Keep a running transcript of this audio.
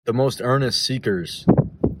the most earnest seekers,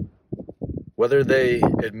 whether they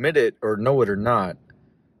admit it or know it or not,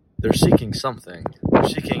 they're seeking something. They're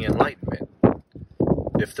seeking enlightenment,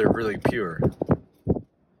 if they're really pure.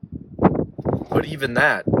 But even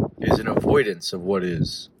that is an avoidance of what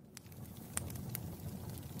is.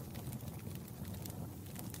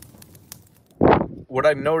 What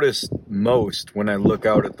I notice most when I look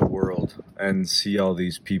out at the world and see all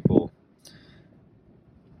these people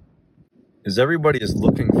is everybody is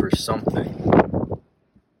looking for something.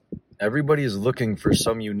 Everybody is looking for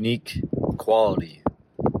some unique quality,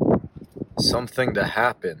 something to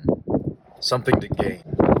happen, something to gain.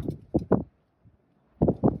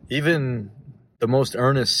 Even the most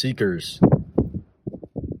earnest seekers,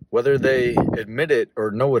 whether they admit it or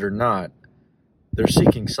know it or not, they're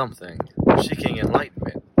seeking something. They're seeking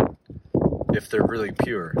enlightenment, if they're really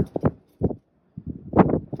pure.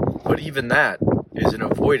 But even that is an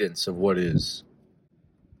avoidance of what is.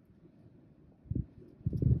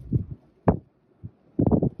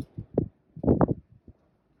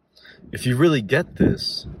 If you really get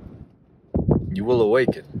this, you will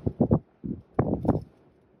awaken.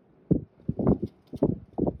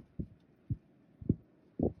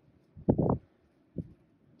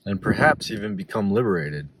 And perhaps even become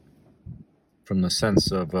liberated from the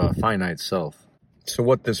sense of a finite self. So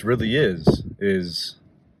what this really is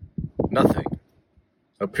nothing,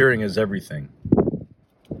 appearing as everything.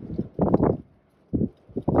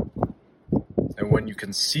 And when you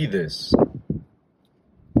can see this,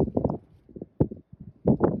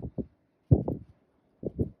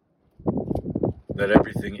 that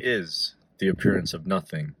everything is the appearance of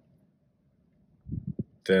nothing,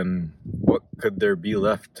 then what could there be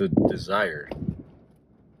left to desire?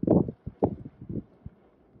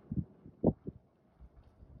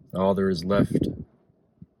 All there is left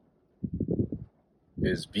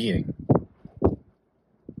is being.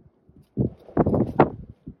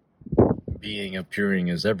 Being appearing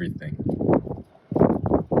as everything.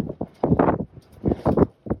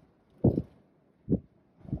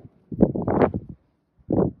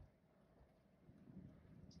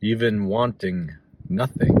 Even wanting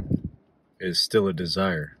nothing is still a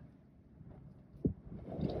desire.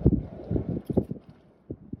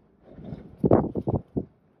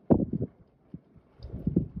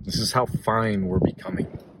 This is how fine we're becoming.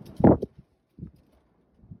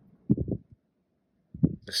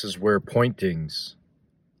 This is where pointings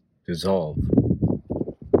dissolve.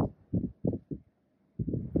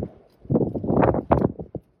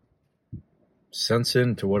 Sense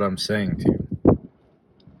into what I'm saying to you.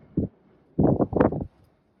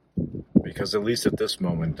 Because at least at this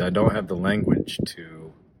moment, I don't have the language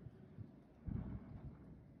to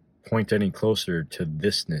point any closer to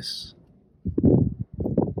thisness.